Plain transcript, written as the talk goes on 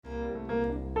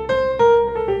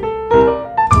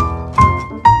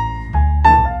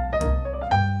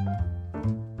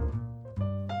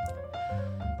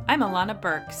Alana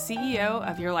Burke, CEO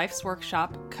of Your Life's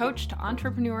Workshop, coach to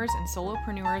entrepreneurs and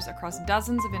solopreneurs across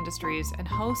dozens of industries, and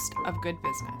host of Good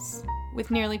Business. With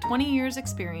nearly 20 years'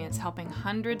 experience helping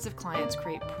hundreds of clients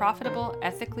create profitable,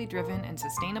 ethically driven, and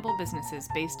sustainable businesses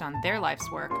based on their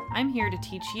life's work, I'm here to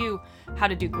teach you how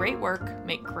to do great work,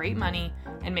 make great money,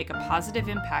 and make a positive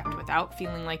impact without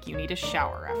feeling like you need a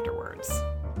shower afterwards.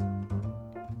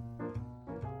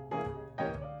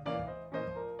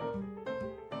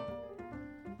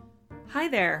 Hi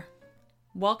there.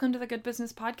 Welcome to the Good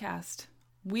Business Podcast.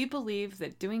 We believe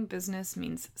that doing business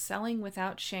means selling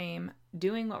without shame,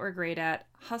 doing what we're great at,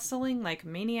 hustling like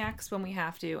maniacs when we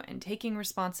have to, and taking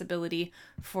responsibility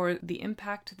for the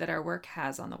impact that our work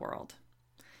has on the world.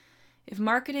 If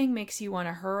marketing makes you want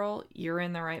to hurl, you're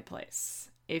in the right place.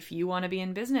 If you want to be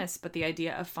in business, but the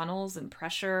idea of funnels and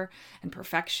pressure and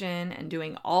perfection and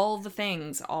doing all the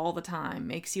things all the time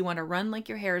makes you want to run like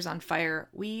your hair's on fire,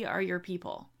 we are your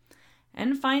people.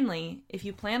 And finally, if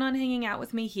you plan on hanging out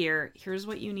with me here, here's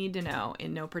what you need to know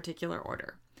in no particular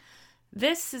order.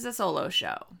 This is a solo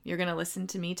show. You're going to listen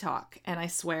to me talk, and I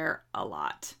swear a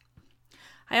lot.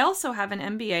 I also have an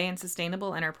MBA in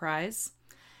Sustainable Enterprise,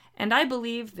 and I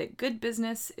believe that good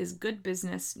business is good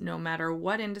business no matter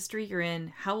what industry you're in,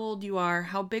 how old you are,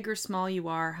 how big or small you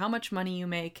are, how much money you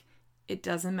make. It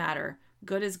doesn't matter.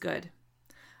 Good is good.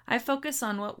 I focus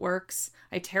on what works,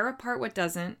 I tear apart what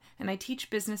doesn't, and I teach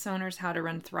business owners how to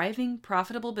run thriving,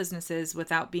 profitable businesses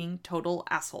without being total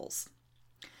assholes.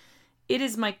 It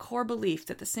is my core belief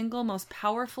that the single most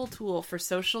powerful tool for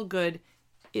social good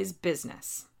is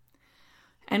business.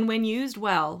 And when used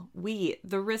well, we,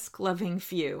 the risk-loving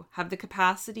few, have the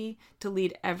capacity to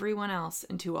lead everyone else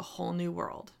into a whole new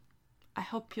world. I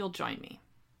hope you'll join me.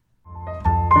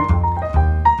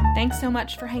 Thanks so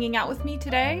much for hanging out with me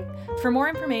today. For more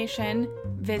information,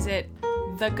 visit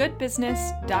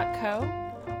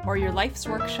thegoodbusiness.co or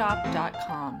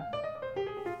yourlifesworkshop.com.